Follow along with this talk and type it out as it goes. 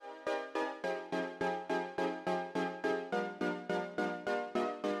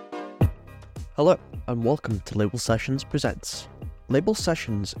Hello, and welcome to Label Sessions Presents. Label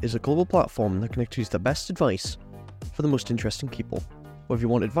Sessions is a global platform that connects you to the best advice for the most interesting people, whether you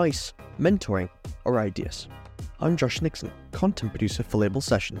want advice, mentoring, or ideas. I'm Josh Nixon, content producer for Label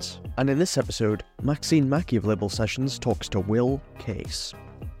Sessions, and in this episode, Maxine Mackie of Label Sessions talks to Will Case.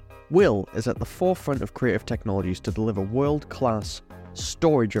 Will is at the forefront of creative technologies to deliver world-class,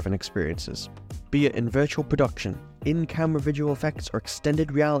 story-driven experiences, be it in virtual production, in-camera visual effects, or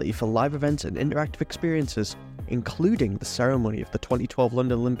extended reality for live events and interactive experiences, including the ceremony of the 2012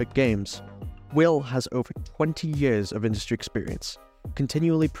 London Olympic Games. Will has over 20 years of industry experience,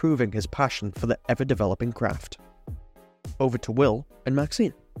 continually proving his passion for the ever-developing craft. Over to Will and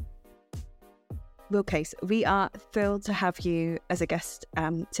Maxine. Will Case, we are thrilled to have you as a guest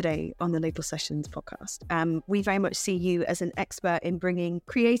today on the Label Sessions podcast. We very much see you as an expert in bringing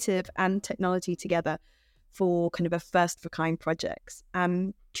creative and technology together for kind of a first-of-a-kind projects.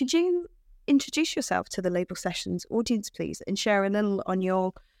 Could you introduce yourself to the Label Sessions audience, please, and share a little on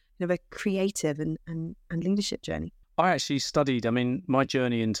your kind of a creative and leadership journey? I actually studied, my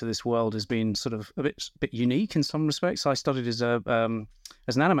journey into this world has been sort of a bit unique in some respects. I studied as an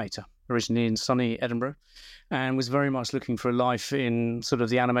animator, originally in sunny Edinburgh, and was very much looking for a life in sort of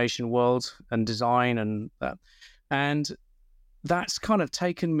the animation world and design and that. And that's kind of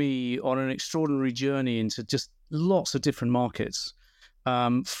taken me on an extraordinary journey into just lots of different markets,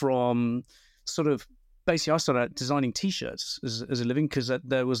 from sort of, basically I started out designing T-shirts as a living because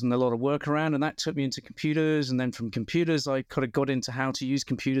there wasn't a lot of work around, and that took me into computers, and then from computers I kind of got into how to use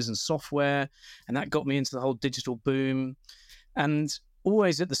computers and software, and that got me into the whole digital boom. And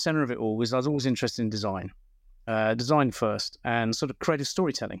always at the center of it all was I was always interested in design first, and sort of creative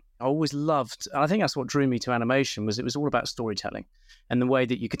storytelling. I always loved, and I think that's what drew me to animation, was it was all about storytelling and the way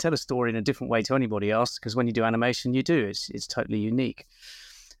that you could tell a story in a different way to anybody else, because when you do animation, it's totally unique.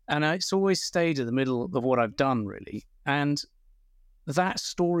 And it's always stayed at the middle of what I've done, really. And that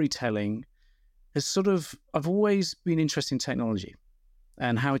storytelling has sort of, I've always been interested in technology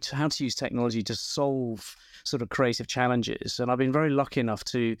and how to use technology to solve sort of creative challenges. And I've been very lucky enough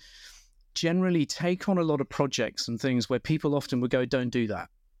to generally take on a lot of projects and things where people often would go, don't do that.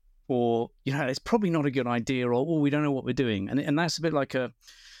 Or, it's probably not a good idea, or we don't know what we're doing. And that's a bit like a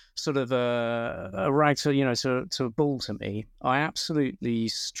sort of a rag to a bull to me. I absolutely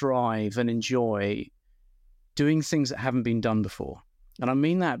strive and enjoy doing things that haven't been done before. And I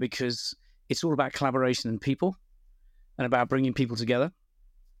mean that because it's all about collaboration and people, and about bringing people together.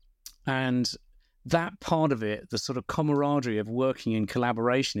 And that part of it, the sort of camaraderie of working in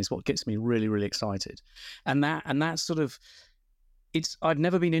collaboration, is what gets me really, really excited. And that sort of, I've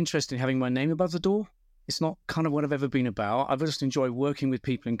never been interested in having my name above the door. It's not kind of what I've ever been about. I've just enjoyed working with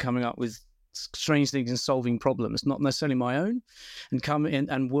people and coming up with strange things and solving problems, not necessarily my own, and coming in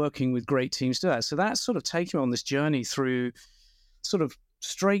and working with great teams to do that. So that's sort of taken me on this journey through sort of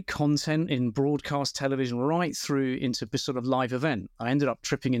straight content in broadcast television right through into sort of live event. I ended up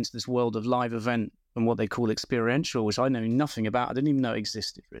tripping into this world of live event and what they call experiential, which I know nothing about. I didn't even know it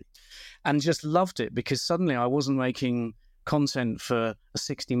existed, really. And just loved it, because suddenly I wasn't making content for a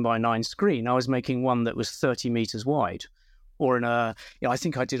 16:9 screen. I was making one that was 30 meters wide, or in a, I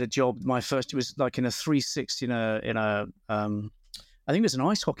think I did a job. My first, it was like in a 360 in a I think it was an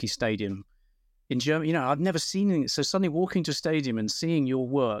ice hockey stadium in Germany. I'd never seen it. So suddenly walking to a stadium and seeing your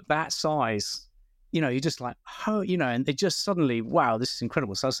work that size, you're just like, oh, and it just suddenly, wow, this is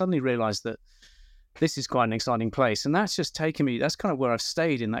incredible. So I suddenly realized that this is quite an exciting place, and that's just taken me. That's kind of where I've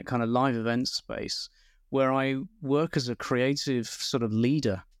stayed, in that kind of live event space, where I work as a creative sort of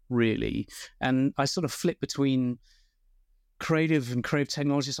leader, really. And I sort of flip between creative and creative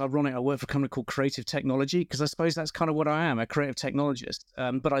technology. It's ironic, I work for a company called Creative Technology, because I suppose that's kind of what I am, a creative technologist.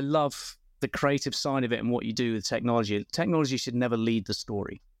 But I love the creative side of it and what you do with technology. Technology should never lead the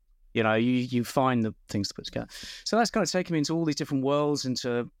story. You find the things to put together. So that's kind of taken me into all these different worlds,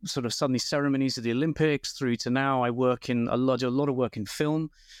 into sort of suddenly ceremonies of the Olympics, through to now I work in a lot of work in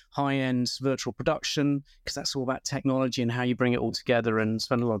film, high-end virtual production, because that's all about technology and how you bring it all together, and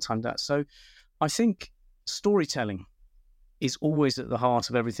spend a lot of time with that. So I think storytelling is always at the heart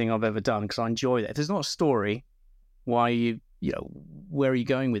of everything I've ever done, because I enjoy that. If there's not a story, where are you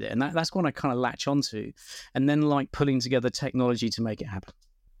going with it? And that's what I kind of latch onto, and then like pulling together technology to make it happen.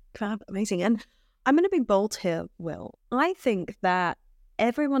 Fab, amazing. And I'm going to be bold here, Will. I think that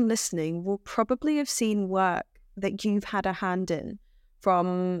everyone listening will probably have seen work that you've had a hand in,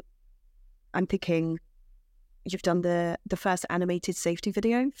 from, I'm thinking, you've done the first animated safety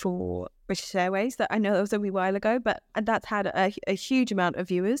video for British Airways. That I know that was a wee while ago, but that's had a huge amount of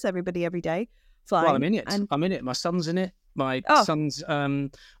viewers, every day flying. Well, I'm in it. My son's in it. My Oh.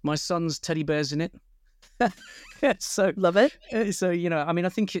 son's teddy bear's in it. So Love it. So, I mean, I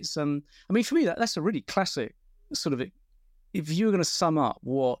think it's, for me, that's a really classic sort of, if you were going to sum up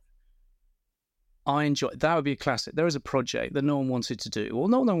what I enjoy, that would be a classic. There is a project that no one wanted to do. Well,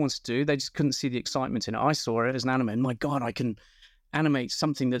 no one wanted to do. They just couldn't see the excitement in it. I saw it as an animator. My God, I can animate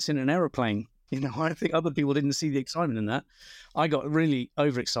something that's in an aeroplane. I think other people didn't see the excitement in that. I got really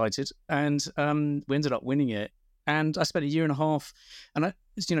overexcited, and we ended up winning it. And I spent a year and a half, and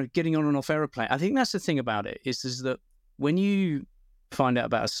getting on and off aeroplane. I think that's the thing about it is that when you find out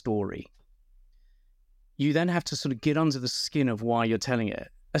about a story, you then have to sort of get under the skin of why you're telling it.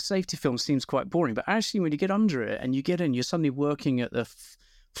 A safety film seems quite boring, but actually when you get under it and you get in, you're suddenly working at the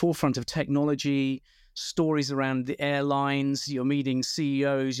forefront of technology, stories around the airlines, you're meeting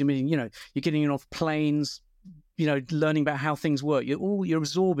CEOs, you're getting off planes, learning about how things work. You're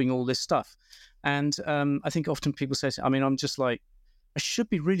absorbing all this stuff. And I think often people say, I'm just like, I should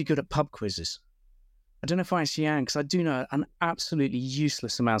be really good at pub quizzes. I don't know if I actually am, because I do know an absolutely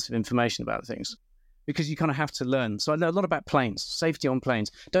useless amount of information about things, because you kind of have to learn. So I know a lot about planes, safety on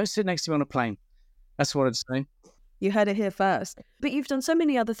planes. Don't sit next to me on a plane. That's what I'd say. You heard it here first. But you've done so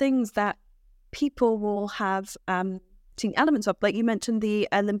many other things that people will have seen elements of. Like you mentioned the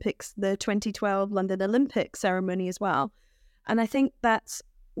Olympics, the 2012 London Olympic ceremony as well. And I think that's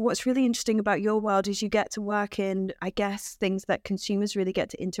what's really interesting about your world is you get to work in, I guess, things that consumers really get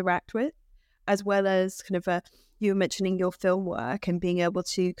to interact with, as well as kind of you were mentioning your film work and being able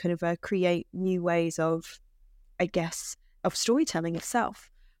to kind of create new ways of, I guess, of storytelling itself.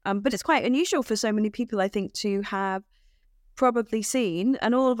 But it's quite unusual for so many people, I think, to have probably seen,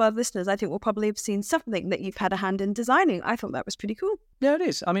 and all of our listeners, I think, will probably have seen something that you've had a hand in designing. I thought that was pretty cool. Yeah, it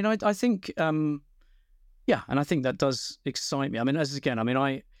is. I mean, I think, and I think that does excite me. I mean,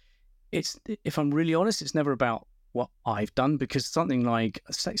 if I'm really honest, it's never about what I've done, because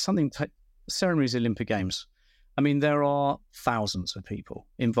ceremonies, Olympic Games, I mean, there are thousands of people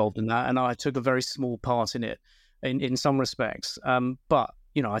involved in that, and I took a very small part in it in some respects. But,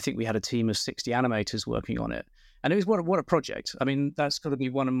 I think we had a team of 60 animators working on it, and it was what a project. I mean, that's got to be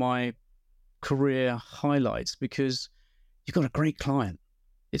one of my career highlights, because you've got a great client.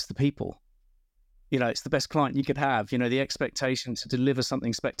 It's the people. It's the best client you could have. The expectation to deliver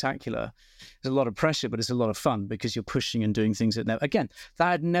something spectacular is a lot of pressure, but it's a lot of fun, because you're pushing and doing things that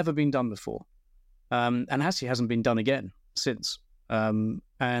had never been done before. And actually hasn't been done again since.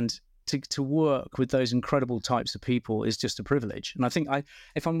 And to work with those incredible types of people is just a privilege. And I think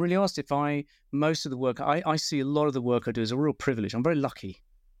if I'm really honest, most of the work, I see a lot of the work I do as a real privilege. I'm very lucky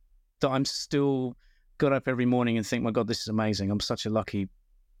that I'm still got up every morning and think, my God, this is amazing. I'm such a lucky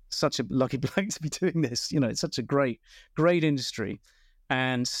bloke to be doing this. It's such a great industry,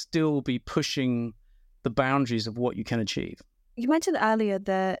 and still be pushing the boundaries of what you can achieve. You mentioned earlier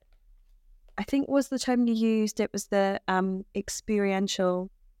that, I think was the term you used, it was the experiential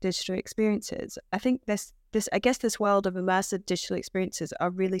digital experiences. I think this world of immersive digital experiences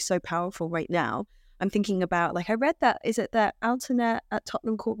are really so powerful right now. I'm thinking about, I read that, is it the Altanet at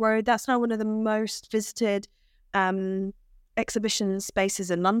Tottenham Court Road? That's now one of the most visited exhibition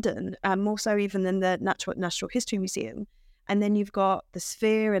spaces in London, more so even than the Natural History Museum. And then you've got the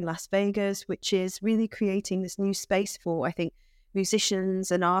Sphere in Las Vegas, which is really creating this new space for, I think,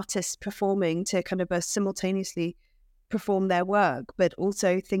 musicians and artists performing to kind of simultaneously perform their work, but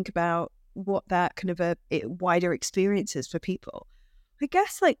also think about what that kind of wider experience is for people. I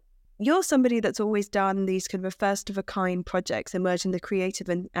guess you're somebody that's always done these kind of first of a kind projects, emerging the creative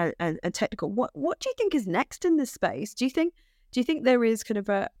and technical. What do you think is next in this space? Do you think there is kind of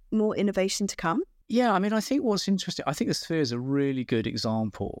a more innovation to come? Yeah, I mean, I think what's interesting, I think the Sphere is a really good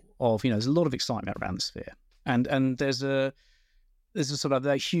example of, there's a lot of excitement around the Sphere, and there's a sort of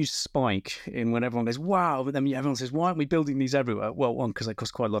a huge spike in when everyone goes, wow, but then everyone says, why aren't we building these everywhere? Well, one, because they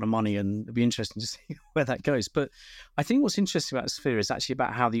cost quite a lot of money, and it'd be interesting to see where that goes. But I think what's interesting about the Sphere is actually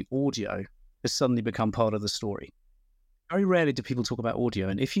about how the audio has suddenly become part of the story. Very rarely do people talk about audio,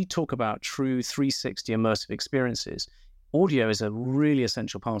 and if you talk about true 360 immersive experiences, audio is a really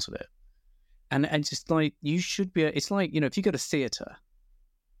essential part of it. And just you should be, it's if you go to theatre,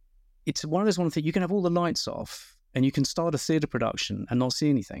 it's one of those things, you can have all the lights off, and you can start a theatre production and not see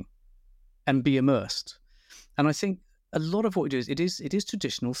anything and be immersed. And I think a lot of what we do is it is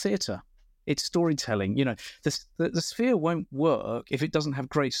traditional theatre. It's storytelling. The Sphere won't work if it doesn't have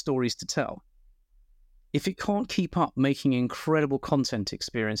great stories to tell. If it can't keep up making incredible content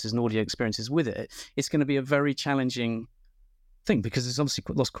experiences and audio experiences with it, it's going to be a very challenging thing, because it's obviously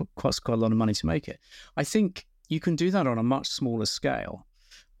lost quite a lot of money to make it. I think you can do that on a much smaller scale.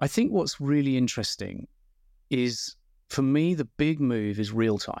 I think what's really interesting is for me, the big move is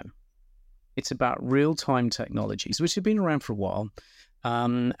real time. It's about real time technologies, which have been around for a while.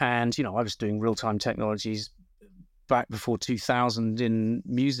 And, I was doing real time technologies back before 2000 in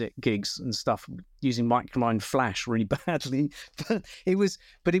music gigs and stuff, using microline flash really badly. But it was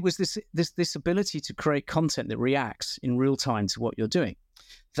this ability to create content that reacts in real time to what you're doing.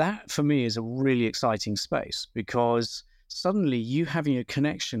 That for me is a really exciting space, because suddenly you having a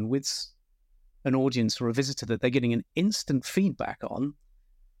connection with an audience or a visitor that they're getting an instant feedback on,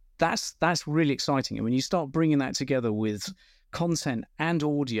 that's really exciting. And when you start bringing that together with content and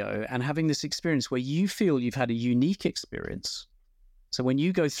audio and having this experience where you feel you've had a unique experience. So when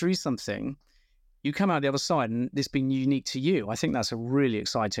you go through something, you come out the other side and this being unique to you. I think that's a really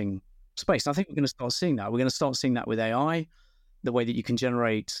exciting space. I think we're going to start seeing that. We're going to start seeing that with AI, the way that you can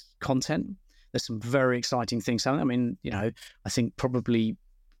generate content. There's some very exciting things happening. I mean, I think probably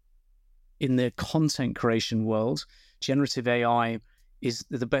in the content creation world, generative AI is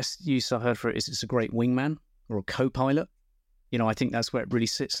the best use I've heard for it. Is it's a great wingman or a co-pilot. I think that's where it really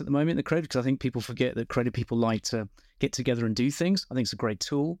sits at the moment in the creative, because I think people forget that creative people like to get together and do things. I think it's a great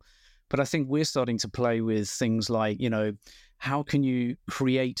tool. But I think we're starting to play with things like, how can you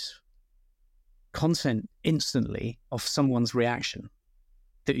create content instantly of someone's reaction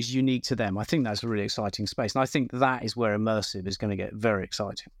that is unique to them? I think that's a really exciting space. And I think that is where immersive is going to get very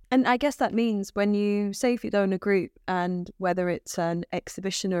exciting. And I guess that means when you, say if you go in a group, and whether it's an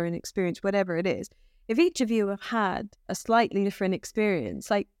exhibition or an experience, whatever it is, if each of you have had a slightly different experience,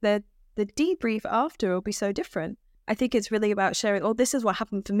 like the debrief after will be so different. I think it's really about sharing, this is what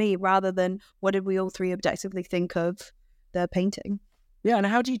happened for me, rather than what did we all three objectively think of the painting. Yeah, and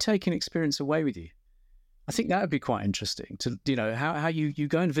how do you take an experience away with you? I think that would be quite interesting to, how you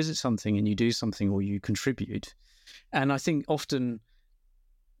go and visit something and you do something or you contribute. And I think often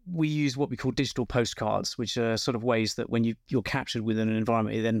we use what we call digital postcards, which are sort of ways that when you're captured within an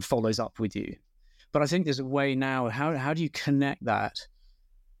environment, it then follows up with you. But I think there's a way now, how do you connect that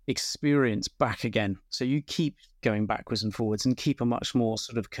experience back again? So you keep going backwards and forwards and keep a much more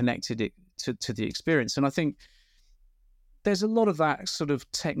sort of connected to the experience. And I think there's a lot of that sort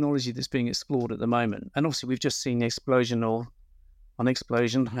of technology that's being explored at the moment. And obviously we've just seen the explosion or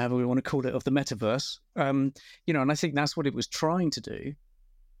unexplosion, however we want to call it, of the metaverse. And I think that's what it was trying to do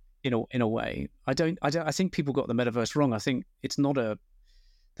in a way. I think people got the metaverse wrong. I think the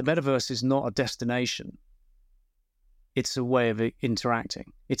metaverse is not a destination. It's a way of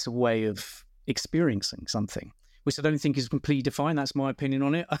interacting. It's a way of experiencing something, which I don't think is completely defined. That's my opinion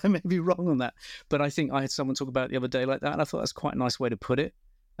on it. I may be wrong on that. But I think I had someone talk about it the other day like that, and I thought that's quite a nice way to put it.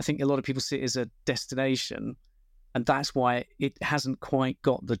 I think a lot of people see it as a destination, and that's why it hasn't quite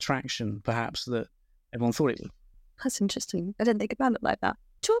got the traction, perhaps, that everyone thought it would. That's interesting. I didn't think about it like that.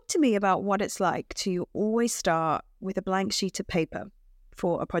 Talk to me about what it's like to always start with a blank sheet of paper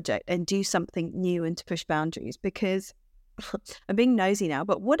for a project and do something new and to push boundaries, because I'm being nosy now,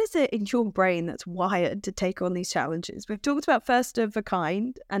 but what is it in your brain that's wired to take on these challenges? We've talked about first of a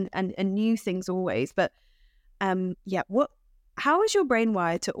kind and new things always, but how is your brain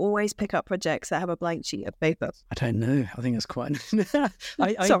wired to always pick up projects that have a blank sheet of paper? I don't know. I think that's quite... Sorry.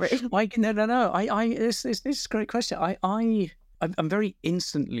 No. This is a great question. I'm very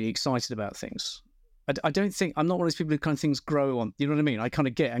instantly excited about things. I don't think... I'm not one of those people who kind of things grow on... You know what I mean? I kind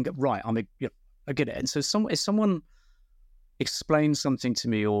of get it and go, right, I get it. And so if someone explains something to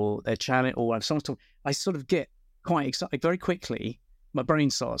me, or their challenge, or if someone's talking, I sort of get quite excited very quickly. My brain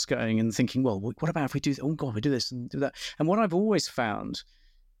starts going and thinking, well, what about if we do, oh God, we do this and do that. And what I've always found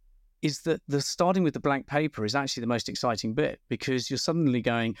is that the starting with the blank paper is actually the most exciting bit, because you're suddenly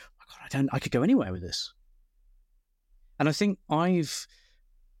going, oh God, I could go anywhere with this. And I think I've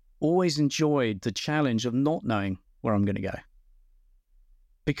always enjoyed the challenge of not knowing where I'm going to go,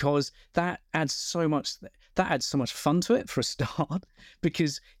 because that adds so much fun to it for a start,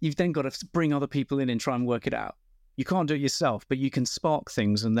 because you've then got to bring other people in and try and work it out. You can't do it yourself, but you can spark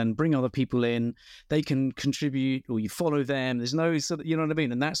things and then bring other people in. They can contribute, or you follow them. There's no sort of, you know what I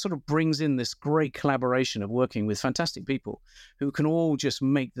mean? And that sort of brings in this great collaboration of working with fantastic people who can all just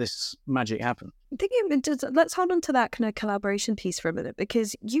make this magic happen. Let's hold on to that kind of collaboration piece for a minute,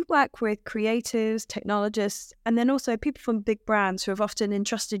 because you work with creatives, technologists, and then also people from big brands who have often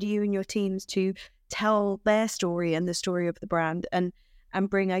entrusted you and your teams to tell their story and the story of the brand and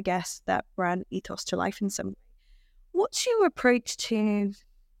bring, I guess, that brand ethos to life in some way. What's your approach to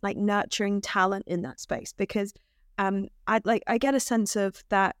like nurturing talent in that space? Because I get a sense of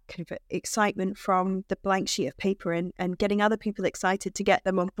that kind of excitement from the blank sheet of paper and getting other people excited to get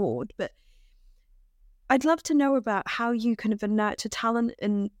them on board. But I'd love to know about how you kind of nurture talent,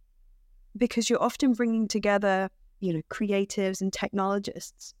 and because you're often bringing together creatives and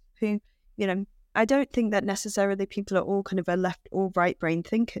technologists who, I don't think that necessarily people are all kind of a left or right brain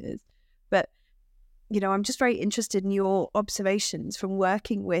thinkers, but I'm just very interested in your observations from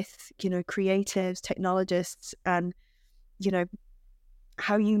working with, creatives, technologists, and,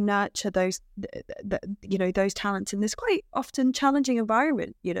 how you nurture those talents in this quite often challenging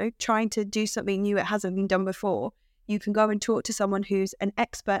environment, trying to do something new that hasn't been done before. You can go and talk to someone who's an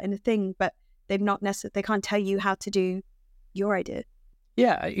expert in a thing, but they can't tell you how to do your idea.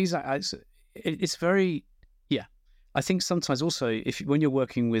 Yeah, exactly. It's very, I think sometimes also when you're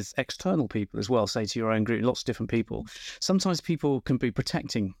working with external people as well, say to your own group, lots of different people, sometimes people can be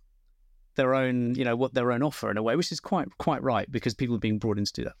protecting their own, what their own offer in a way, which is quite right, because people are being brought in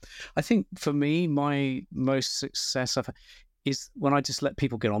to do that. I think for me, my most success is when I just let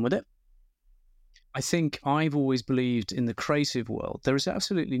people get on with it. I think I've always believed in the creative world, there is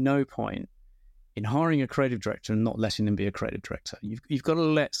absolutely no point in hiring a creative director and not letting them be a creative director. You've got to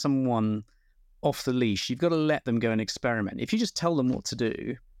let someone off the leash. You've got to let them go and experiment. If you just tell them what to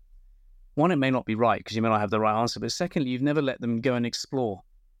do, one, it may not be right because you may not have the right answer, but secondly, you've never let them go and explore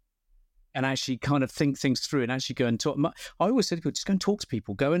and actually kind of think things through and actually go and talk. I always say to people, just go and talk to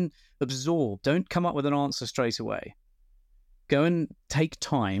people, go and absorb. Don't come up with an answer straight away. Go and take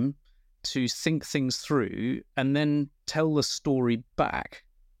time to think things through and then tell the story back.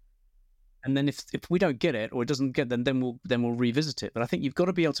 And then if we don't get it or it doesn't get then we'll revisit it. But I think you've got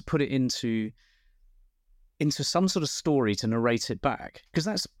to be able to put it into some sort of story to narrate it back, because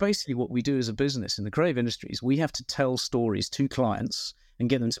that's basically what we do as a business in the creative industries. We have to tell stories to clients and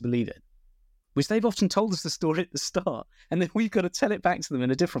get them to believe it, which they've often told us the story at the start, and then we've got to tell it back to them in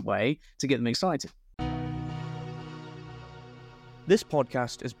a different way to get them excited. This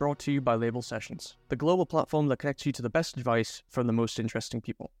podcast is brought to you by Label Sessions, the global platform that connects you to the best advice from the most interesting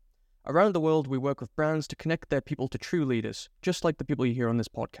people. Around the world, we work with brands to connect their people to true leaders, just like the people you hear on this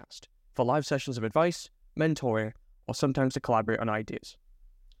podcast, for live sessions of advice, mentoring, or sometimes to collaborate on ideas.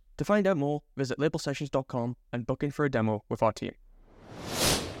 To find out more, visit labelsessions.com and book in for a demo with our team.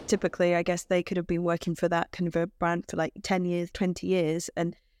 Typically, I guess they could have been working for that kind of a brand for like 10 years, 20 years,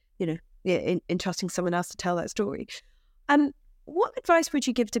 and, entrusting someone else to tell that story. And what advice would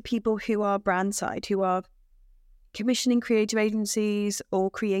you give to people who are brand side, who are commissioning creative agencies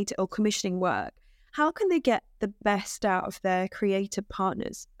or commissioning work? How can they get the best out of their creative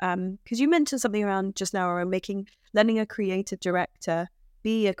partners? Because you mentioned something around just now around letting a creative director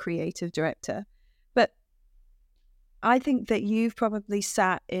be a creative director. But I think that you've probably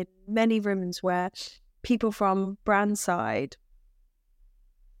sat in many rooms where people from brand side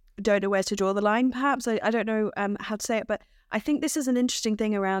don't know where to draw the line, perhaps. I don't know how to say it, but I think this is an interesting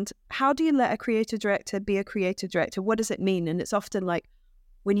thing around how do you let a creative director be a creative director? What does it mean? And it's often like,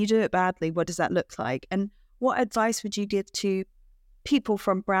 when you do it badly, what does that look like? And what advice would you give to people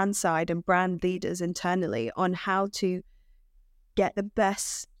from brand side and brand leaders internally on how to get the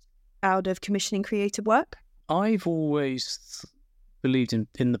best out of commissioning creative work? I've always believed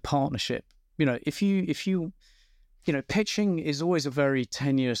in the partnership. If you pitching is always a very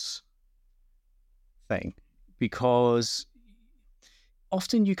tenuous thing, because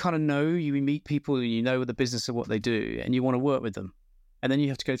often you kind of you meet people, the business of what they do, and you want to work with them. And then you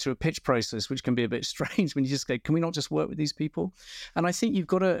have to go through a pitch process, which can be a bit strange when you just go, can we not just work with these people? And I think you've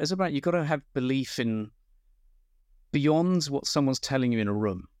got to have belief in beyond what someone's telling you in a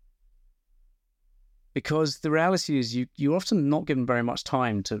room. Because the reality is you're often not given very much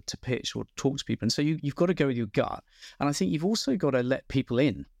time to pitch or talk to people. And so you've got to go with your gut. And I think you've also got to let people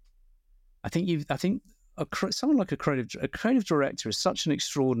in. Someone like a creative director is such an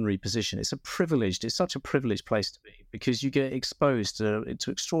extraordinary position. It's such a privileged place to be, because you get exposed to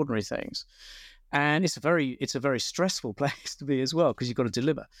extraordinary things, and it's a very stressful place to be as well, because you've got to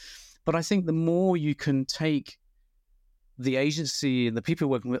deliver. But I think the more you can take the agency and the people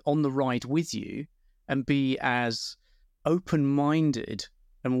you're working with on the ride with you, and be as open-minded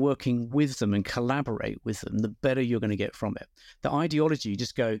and working with them and collaborate with them, the better you're going to get from it. The ideology,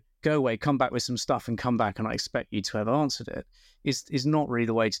 just go away, come back with some stuff and come back and I expect you to have answered it, is not really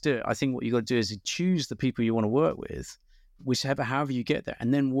the way to do it. I think what you've got to do is choose the people you want to work with, however you get there,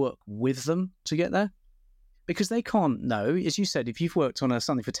 and then work with them to get there. Because they can't know, as you said, if you've worked on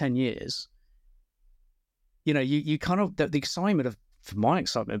something for 10 years, you kind of, the excitement of, for my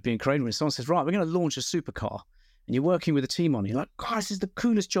excitement of being creative, when someone says, right, we're going to launch a supercar, and you're working with a team on it, you're like, God, this is the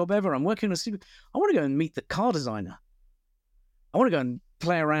coolest job ever. I'm working on I want to go and meet the car designer. I want to go and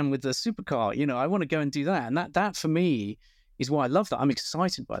play around with the supercar. I want to go and do that. And that for me is why I love that. I'm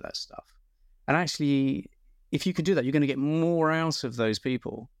excited by that stuff. And actually, if you can do that, you're going to get more out of those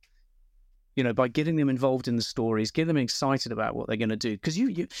people by getting them involved in the stories, get them excited about what they're going to do. Because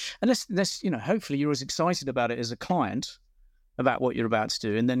unless hopefully you're as excited about it as a client about what you're about to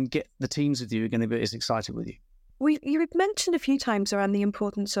do, and then get the teams with you who are going to be as excited with you. You've mentioned a few times around the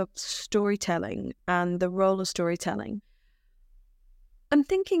importance of storytelling and the role of storytelling. I'm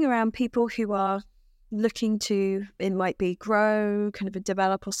thinking around people who are looking to, it might be grow, kind of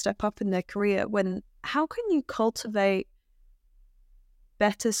develop or step up in their career. How can you cultivate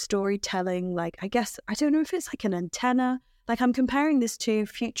better storytelling? Like, I guess, I don't know if it's like an antenna. Like, I'm comparing this to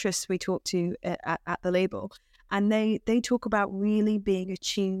futurists we talk to at the label. And they talk about really being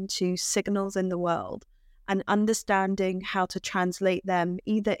attuned to signals in the world and understanding how to translate them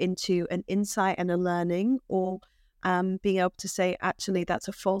either into an insight and a learning, or being able to say, actually, that's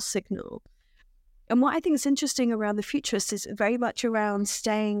a false signal. And what I think is interesting around the futurists is very much around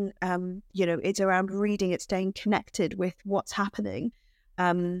staying, it's around reading, it's staying connected with what's happening,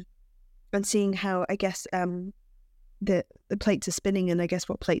 and seeing how, I guess, the plates are spinning and I guess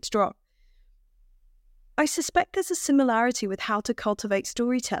what plates drop. I suspect there's a similarity with how to cultivate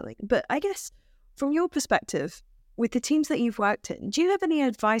storytelling, but I guess from your perspective, with the teams that you've worked in, do you have any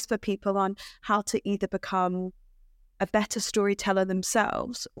advice for people on how to either become a better storyteller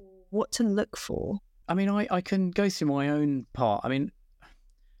themselves, or what to look for? I mean, I can go through my own part. I mean,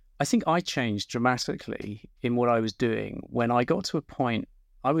 I think I changed dramatically in what I was doing when I got to a point.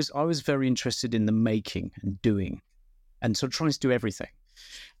 I was very interested in the making and doing, and sort of trying to do everything.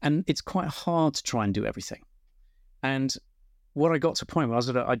 And it's quite hard to try and do everything. And what I got to a point where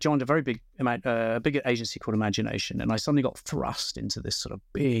I joined a very big agency called Imagination, and I suddenly got thrust into this sort of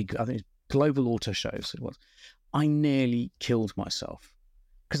big, I think, global auto shows. It was. I nearly killed myself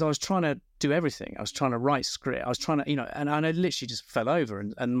because I was trying to do everything. I was trying to write script. I was trying to, and I literally just fell over.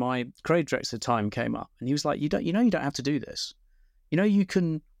 And my creative director at the time came up, and he was like, you don't have to do this. You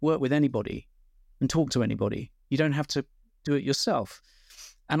can work with anybody and talk to anybody. You don't have to do it yourself.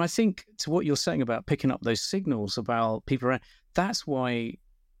 And I think to what you're saying about picking up those signals about people around, that's why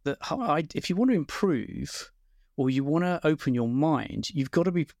if you want to improve or you want to open your mind, you've got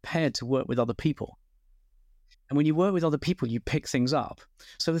to be prepared to work with other people. And when you work with other people, you pick things up.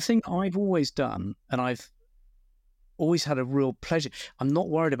 So the thing I've always done, and I've always had a real pleasure, I'm not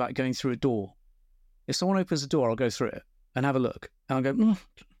worried about going through a door. If someone opens a door, I'll go through it and have a look. And I'll go,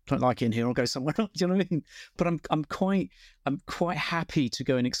 don't like it in here, I'll go somewhere else. Do you know what I mean? But I'm quite happy to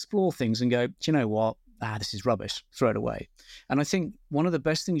go and explore things and go, do you know what? This is rubbish. Throw it away. And I think one of the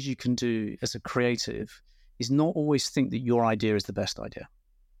best things you can do as a creative is not always think that your idea is the best idea.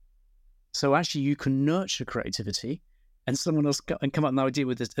 So actually, you can nurture creativity, and someone else come up with an idea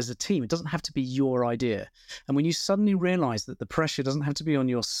with it as a team. It doesn't have to be your idea. And when you suddenly realize that the pressure doesn't have to be on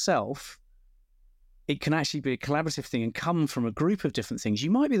yourself, it can actually be a collaborative thing and come from a group of different things.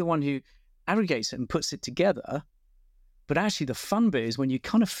 You might be the one who aggregates it and puts it together, but actually the fun bit is when you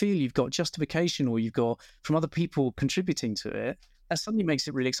kind of feel you've got justification or you've got from other people contributing to it, that suddenly makes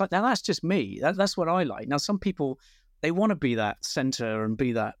it really exciting. Now, that's just me. That's what I like. Now, some people, they want to be that center and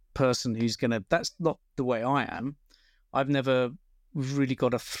be that person who's going to, that's not the way I am. I've never really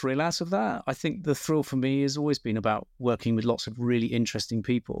got a thrill out of that. I think the thrill for me has always been about working with lots of really interesting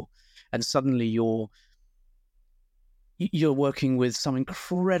people. And suddenly you're working with some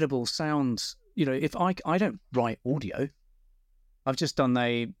incredible sounds. If I don't write audio, I've just done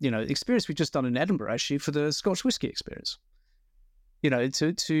the experience we've just done in Edinburgh, actually, for the Scotch whisky experience.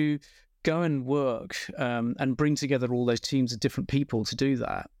 To go and work and bring together all those teams of different people to do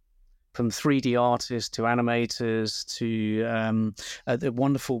that, from 3D artists to animators to a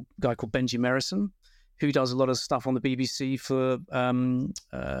wonderful guy called Benji Merrison, who does a lot of stuff on the BBC for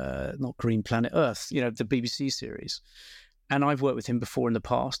not Green Planet Earth, the BBC series. And I've worked with him before in the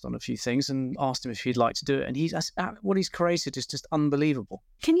past on a few things and asked him if he'd like to do it. And what he's created is just unbelievable.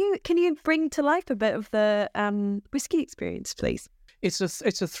 Can you bring to life a bit of the whiskey experience, please? It's a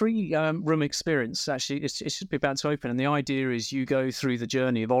 3-room experience, actually. It should be about to open. And the idea is you go through the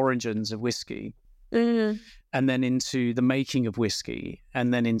journey of origins of whiskey, and then into the making of whiskey,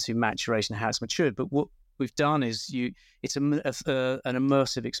 and then into maturation, how it's matured. But what we've done is it's an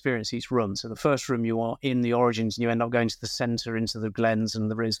immersive experience, each room. So the first room, you are in the origins and you end up going to the center, into the glens, and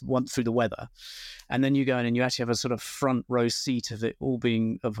there is one through the weather. And then you go in and you actually have a sort of front row seat of it all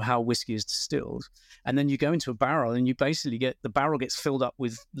being of how whiskey is distilled. And then you go into a barrel and you basically the barrel gets filled up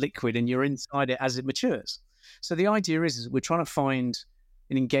with liquid and you're inside it as it matures. So the idea is we're trying to find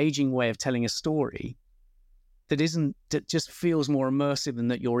an engaging way of telling a story that just feels more immersive than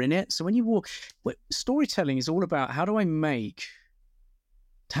that you're in it. So when you walk, storytelling is all about how do I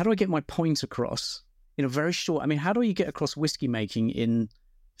get my point across in a very short, how do you get across whiskey making in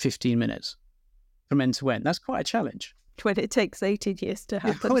 15 minutes? from end to end. That's quite a challenge. When it takes 18 years to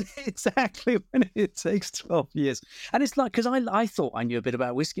happen. Exactly, when it takes 12 years. And it's like, because I thought I knew a bit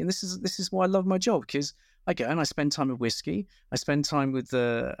about whiskey, and this is why I love my job, because I go and I spend time with whiskey. I spend time with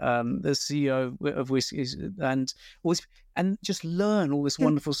the CEO of whiskeys and just learn all this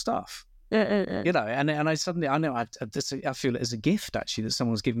wonderful stuff. You know, and I suddenly, I know I feel it as a gift, actually, that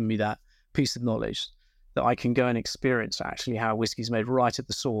someone's given me that piece of knowledge that I can go and experience actually how whiskey's made right at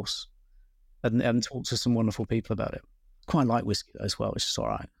the source and talk to some wonderful people about it. Quite like whiskey though as well, which is all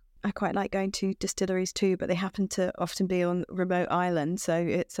right. I quite like going to distilleries too, but they happen to often be on remote islands, so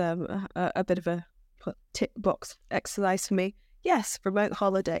it's a bit of a tick box exercise for me. Yes, remote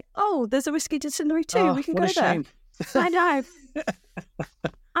holiday. Oh, there's a whiskey distillery too. We can go there. I know.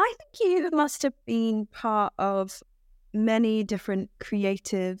 I think you must have been part of many different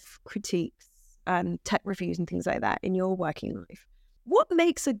creative critiques and tech reviews and things like that in your working life. What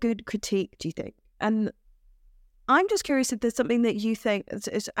makes a good critique, do you think? And I'm just curious if there's something that you think,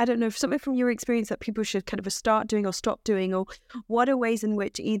 I don't know, something from your experience that people should kind of start doing or stop doing, or what are ways in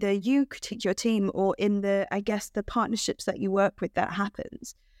which either you critique your team or in the partnerships that you work with that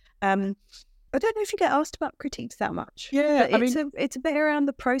happens. I don't know if you get asked about critiques that much. Yeah, but it's a bit around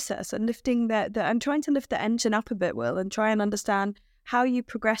the process and lifting that I'm trying to lift the engine up a bit, Will, and try and understand how you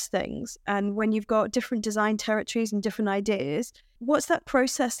progress things. And when you've got different design territories and different ideas, what's that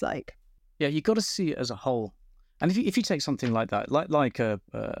process like? Yeah, you've got to see it as a whole. And if you take something like that, like a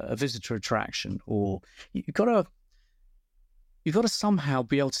visitor attraction, or you've got to somehow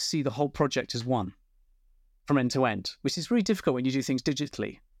be able to see the whole project as one from end to end, which is really difficult when you do things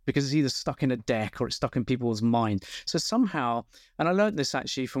digitally, because it's either stuck in a deck or it's stuck in people's mind. So somehow, and I learned this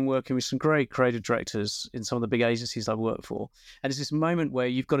actually from working with some great creative directors in some of the big agencies I've worked for, and it's this moment where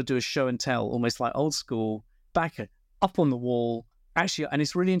you've got to do a show and tell, almost like old school, up on the wall, actually, and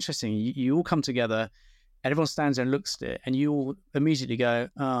it's really interesting. You all come together, and everyone stands there and looks at it, and you all immediately go,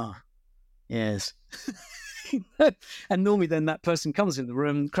 oh, yes. And normally then that person comes in the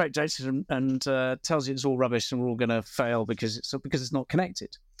room, creative director, and tells you it's all rubbish and we're all going to fail because it's not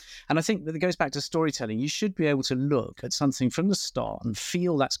connected. And I think that it goes back to storytelling. You should be able to look at something from the start and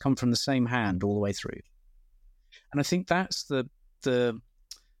feel that's come from the same hand all the way through. And I think that's the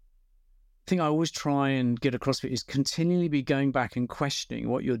thing I always try and get across is continually be going back and questioning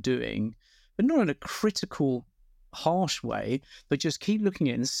what you're doing, but not in a critical, harsh way, but just keep looking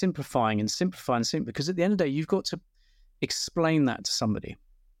at it and simplifying, because at the end of the day, you've got to explain that to somebody.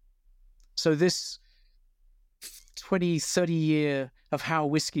 So this 20, 30 year of how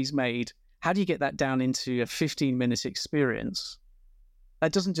whiskey's made, how do you get that down into a 15-minute experience?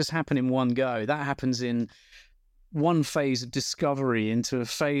 That doesn't just happen in one go. That happens in one phase of discovery into a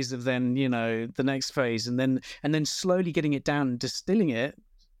phase of then, the next phase, and then slowly getting it down and distilling it,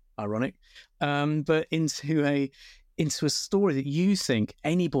 ironic, but into a story that you think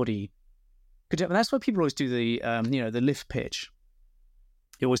anybody could do. And that's why people always do the lift pitch.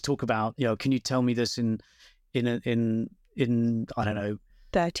 You always talk about, can you tell me this in I don't know,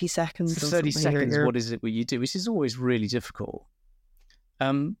 30 seconds. 30 seconds. What is it what you do? Which is always really difficult.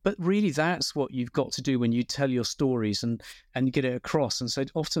 But really, that's what you've got to do when you tell your stories and get it across. And so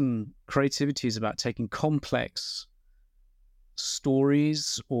often creativity is about taking complex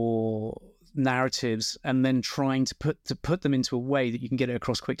stories or narratives and then trying to put them into a way that you can get it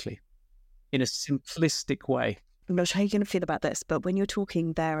across quickly in a simplistic way. I'm not sure how you're going to feel about this, but when you're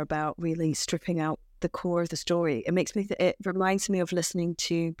talking there about really stripping out the core of the story, it reminds me of listening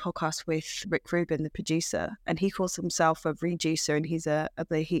to podcasts with Rick Rubin, the producer, and he calls himself a reducer, and he's right.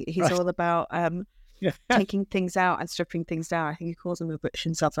 All about taking things out and stripping things down. I think he calls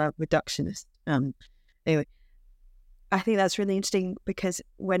himself a reductionist. Anyway, I think that's really interesting, because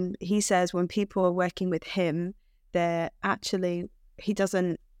when he says when people are working with him, he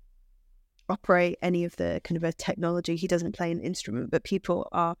doesn't operate any of the kind of a technology. He doesn't play an instrument, but people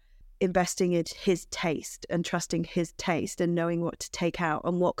are investing in his taste and trusting his taste and knowing what to take out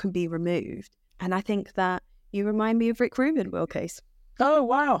and what can be removed. And I think that you remind me of Rick Rubin, Will Case. Oh,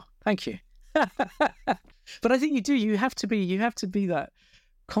 wow. Thank you. But I think you do. You have to be that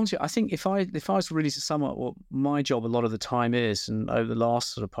conscious. I think if I was really to sum up what my job a lot of the time is, and over the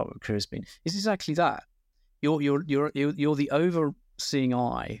last sort of part of my career has been, is exactly that. You're the overseeing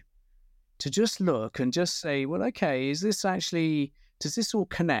eye to just look and just say, well, okay, does this all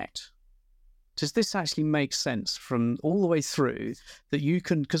connect? Does this actually make sense from all the way through that you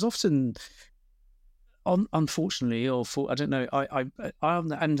can? Because often, unfortunately, I don't know,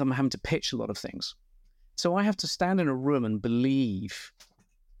 I'm having to pitch a lot of things, so I have to stand in a room and believe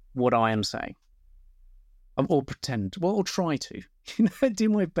what I am saying, or pretend, or try to. do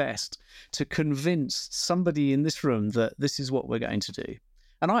my best to convince somebody in this room that this is what we're going to do.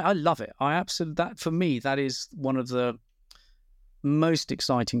 And I love it. That for me, that is one of the most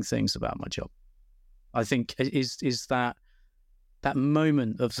exciting things about my job. I think is that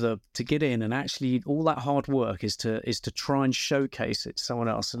moment of to get in, and actually all that hard work is to try and showcase it to someone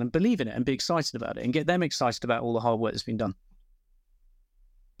else and believe in it and be excited about it and get them excited about all the hard work that's been done.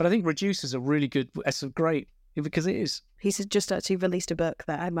 But I think Reduce is it's a great, because it is. He's just actually released a book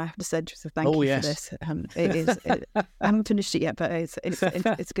that I might have to send you, so thank you for this. I haven't finished it yet, but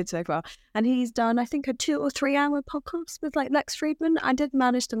it's good so far. And he's done, I think, a 2 or 3 hour podcast with like Lex Friedman. I did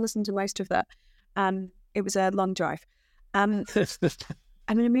manage to listen to most of that. It was a long drive. I'm going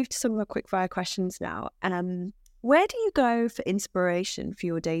to move to some of the quick fire questions now. Where do you go for inspiration for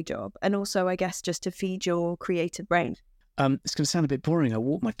your day job? And also, I guess, just to feed your creative brain? It's going to sound a bit boring. I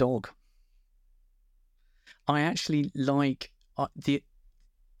walk my dog. I actually like my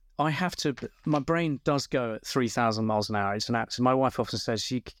brain does go at 3,000 miles an hour. It's an act. So my wife often says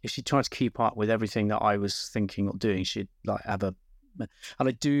if she tried to keep up with everything that I was thinking or doing, she'd like and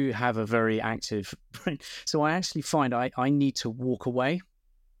I do have a very active brain. So I actually find I need to walk away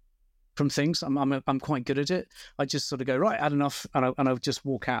from things. I'm quite good at it. I just sort of go, right, had enough, and I'll just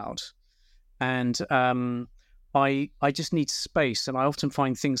walk out. And I just need space, and I often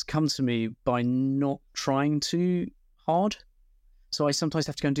find things come to me by not trying too hard. So I sometimes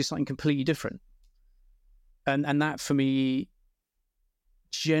have to go and do something completely different. And that for me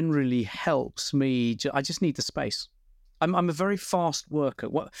generally helps me. I just need the space. I'm a very fast worker.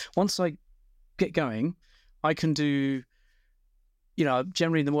 Once I get going, I can do,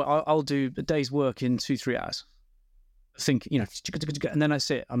 generally in the morning, I'll do a day's work in 2-3 hours. Think, and then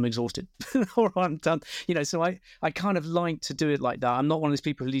that's it. I'm exhausted or I'm done. So I kind of like to do it like that. I'm not one of those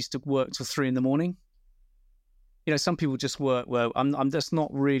people who used to work till 3 a.m. Some people just work well. I'm that's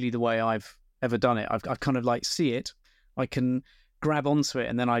not really the way I've ever done it. I kind of like see it. I can grab onto it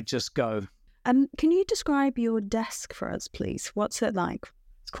and then I just go. Can you describe your desk for us, please? What's it like?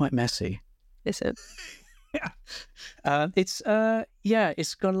 It's quite messy. Is it? Yeah. It's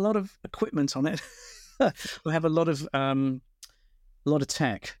got a lot of equipment on it. We have a lot of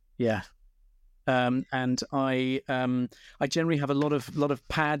tech. Yeah. And I generally have a lot of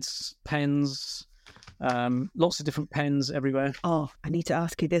pads, pens, lots of different pens everywhere. Oh, I need to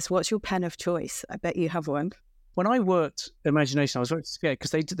ask you this. What's your pen of choice? I bet you have one. When I worked Imagination, I was very scared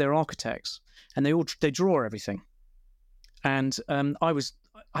because they're architects and they draw everything. And I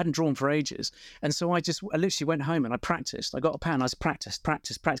hadn't drawn for ages. And so I literally went home and I practiced. I got a pen. I was practice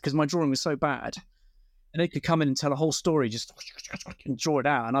because my drawing was so bad. And they could come in and tell a whole story, just and draw it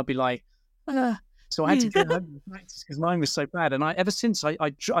out. And I'd be like, So I had to go home and practice because mine was so bad. And ever since I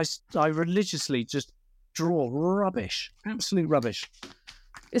religiously just draw rubbish, absolute rubbish.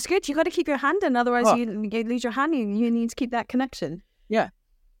 It's good. You got to keep your hand in, otherwise you lose your hand. You need to keep that connection. Yeah.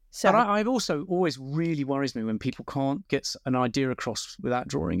 So and I've also always really worries me when people can't get an idea across without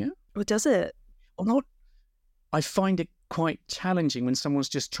drawing it. Well, does it? Or not? I find it quite challenging when someone's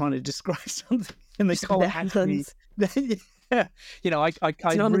just trying to describe something and they can't actually. Yeah. I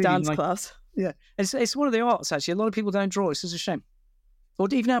it's not really a dance class. Yeah. It's one of the arts, actually. A lot of people don't draw. It's just a shame. Or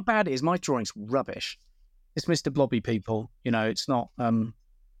even how bad it is, my drawing's rubbish. It's Mr. Blobby, people. It's not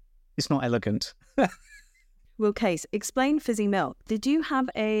elegant. Will Case, explain fizzy milk. Did you have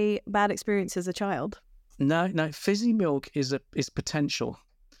a bad experience as a child? No. Fizzy milk is potential.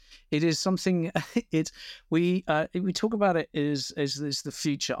 It is something. We talk about it as the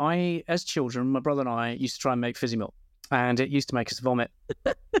future. As children, my brother and I used to try and make fizzy milk, and it used to make us vomit.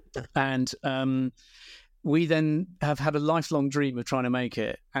 And we then have had a lifelong dream of trying to make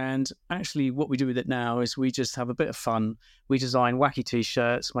it. And actually what we do with it now is we just have a bit of fun. We design wacky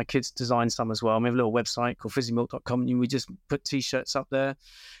T-shirts. My kids design some as well. We have a little website called fizzymilk.com, and we just put T-shirts up there.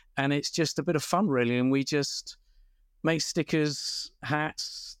 And it's just a bit of fun, really. And we just make stickers,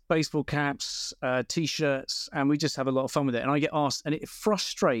 hats, baseball caps, T-shirts, and we just have a lot of fun with it. And I get asked, and it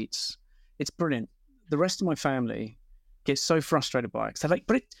frustrates. It's brilliant. The rest of my family get so frustrated by it. They're like,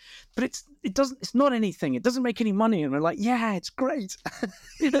 but it doesn't. It's not anything. It doesn't make any money. And we're like, yeah, it's great.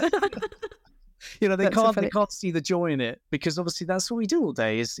 They can't see the joy in it, because obviously that's what we do all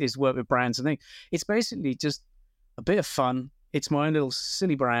day is work with brands and things. It's basically just a bit of fun. It's my own little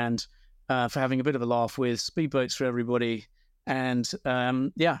silly brand for having a bit of a laugh with, speedboats for everybody, and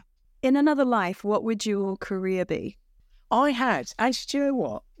yeah. In another life, what would your career be? I had actually. Do you know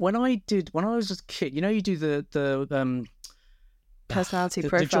what? When I was a kid, you do the personality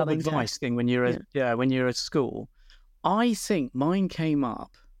profiling, the job advice thing when you're at school. I think mine came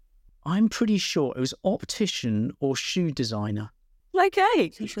up. I'm pretty sure it was optician or shoe designer.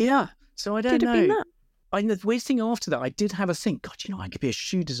 Okay. Yeah. So I don't Could have been know. that. The weird thing after that, I did have a think, God, I could be a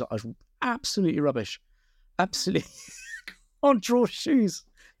shoe designer. I was absolutely rubbish. Absolutely. Can't draw shoes.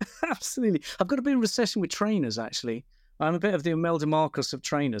 Absolutely. I've got a bit of recession with trainers, actually. I'm a bit of the Imelda Marcos of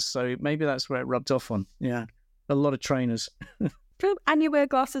trainers, so maybe that's where it rubbed off on. Yeah. A lot of trainers. And you wear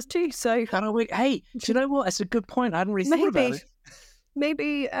glasses too, so... Hey, do you know what? That's a good point. I hadn't really thought about it.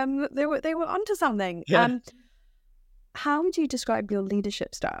 Maybe they were onto something. Yeah. How would you describe your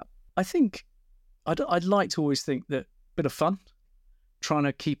leadership style? I think I'd like to always think that bit of fun, trying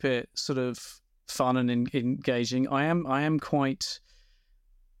to keep it sort of fun and engaging. I am quite,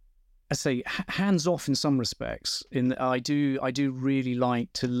 I say, hands off in some respects. In that I do really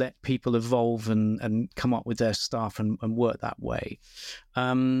like to let people evolve and come up with their stuff and work that way.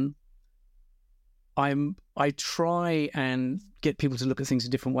 I try and get people to look at things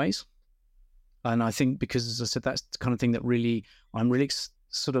in different ways, and I think because, as I said, that's the kind of thing that I'm really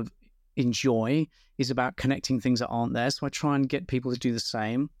sort of enjoy is about connecting things that aren't there. So I try and get people to do the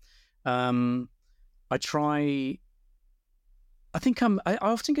same. I often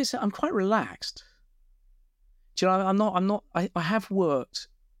get I'm quite relaxed. Do you know, I have worked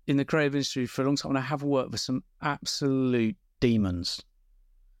in the creative industry for a long time, and I have worked with some absolute demons.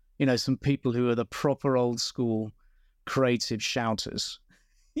 Some people who are the proper old school creative shouters,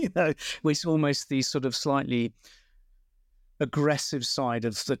 it's almost the sort of slightly aggressive side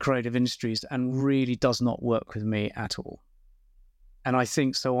of the creative industries, and really does not work with me at all. And I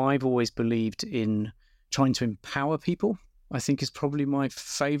think so. I've always believed in trying to empower people. I think is probably my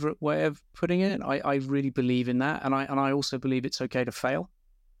favorite way of putting it. I really believe in that, and I also believe it's okay to fail.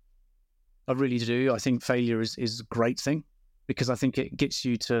 I really do. I think failure is a great thing, because I think it gets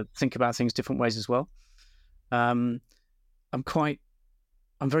you to think about things different ways as well. I'm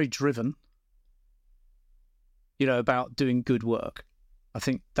very driven, about doing good work. I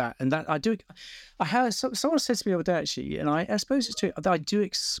think that I do. I have someone said to me the other day, actually, and I suppose it's true, that I do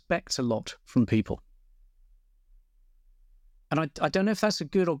expect a lot from people. And I don't know if that's a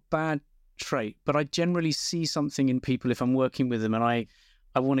good or bad trait, but I generally see something in people if I'm working with them, and I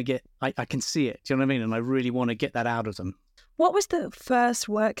want to I can see it. Do you know what I mean? And I really want to get that out of them. What was the first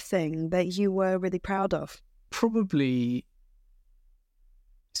work thing that you were really proud of? Probably,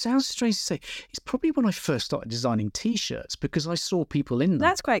 sounds strange to say, it's probably when I first started designing T-shirts, because I saw people in them.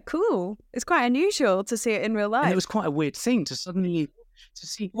 That's quite cool. It's quite unusual to see it in real life. And it was quite a weird thing to suddenly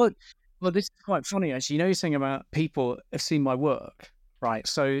see. Well, this is quite funny, actually. You're saying about people have seen my work, right?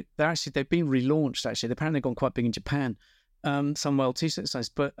 So they've been relaunched, actually. Apparently they've gone quite big in Japan, some wild T-shirt size,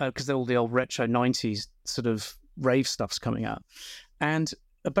 but because all the old retro 90s sort of rave stuff's coming out. And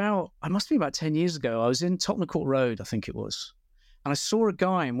I must be about 10 years ago, I was in Tottenham Court Road, I think it was. And I saw a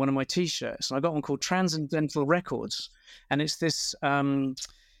guy in one of my T-shirts, and I got one called Transcendental Records. And it's this,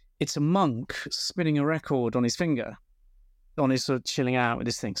 it's a monk spinning a record on his finger, on his sort of chilling out with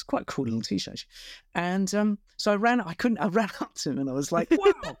this thing. It's quite a cool little T-shirt. And so I ran up to him, and I was like,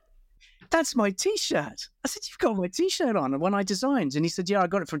 wow, that's my T-shirt. I said, you've got my T-shirt on, the one I designed. And he said, yeah, I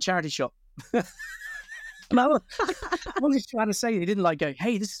got it from a charity shop. And I was trying to say, he didn't like going,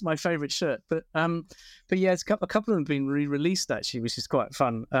 hey, this is my favorite shirt. But yeah, a couple of them have been re-released, actually, which is quite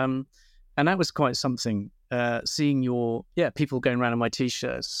fun. And that was quite something, seeing people going around in my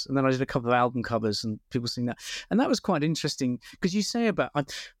T-shirts. And then I did a couple of album covers and people seeing that. And that was quite interesting, because you say about,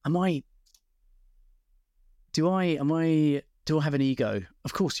 do I have an ego?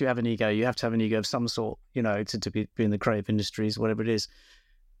 Of course you have an ego. You have to have an ego of some sort, to be in the creative industries, whatever it is.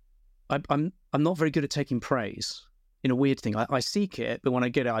 I'm not very good at taking praise, in a weird thing. I seek it, but when I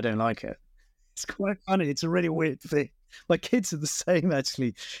get it, I don't like it. It's quite funny. It's a really weird thing. My kids are the same,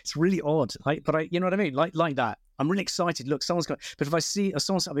 actually. It's really odd. But you know what I mean? Like that. I'm really excited. Look, someone's got. But if I see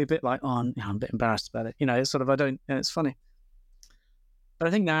someone's, I'll be a bit like, I'm a bit embarrassed about it. It's sort of, I don't. It's funny. But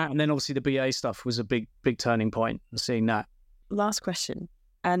I think that, and then obviously the BA stuff was a big turning point. Seeing that. Last question,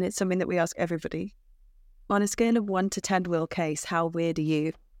 and it's something that we ask everybody. On a scale of 1 to 10, Will Case, how weird are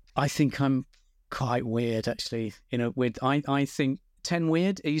you? I think I'm quite weird, actually. I think 10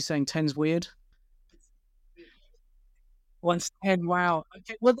 weird. Are you saying 10's weird? 1's 10. Wow.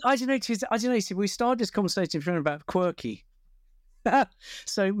 Okay. Well, I don't know. See, we started this conversation about quirky.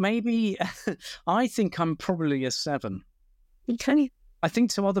 So maybe I think I'm probably a 7. Okay. I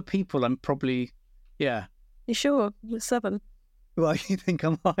think to other people I'm probably, yeah. You sure? 7. Well, you think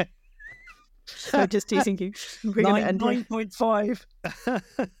I'm high? I'm just teasing you.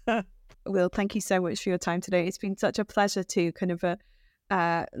 9.5. Will, thank you so much for your time today. It's been such a pleasure to kind of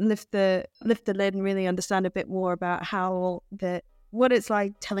lift the lid and really understand a bit more about what it's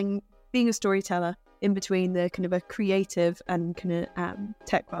like being a storyteller in between the kind of a creative and kind of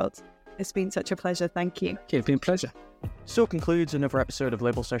tech world. It's been such a pleasure. Thank you. It's been a pleasure. So concludes another episode of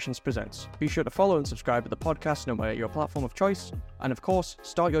Label Sessions Presents. Be sure to follow and subscribe to the podcast no matter your platform of choice. And of course,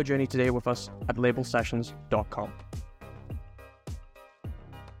 start your journey today with us at labelsessions.com.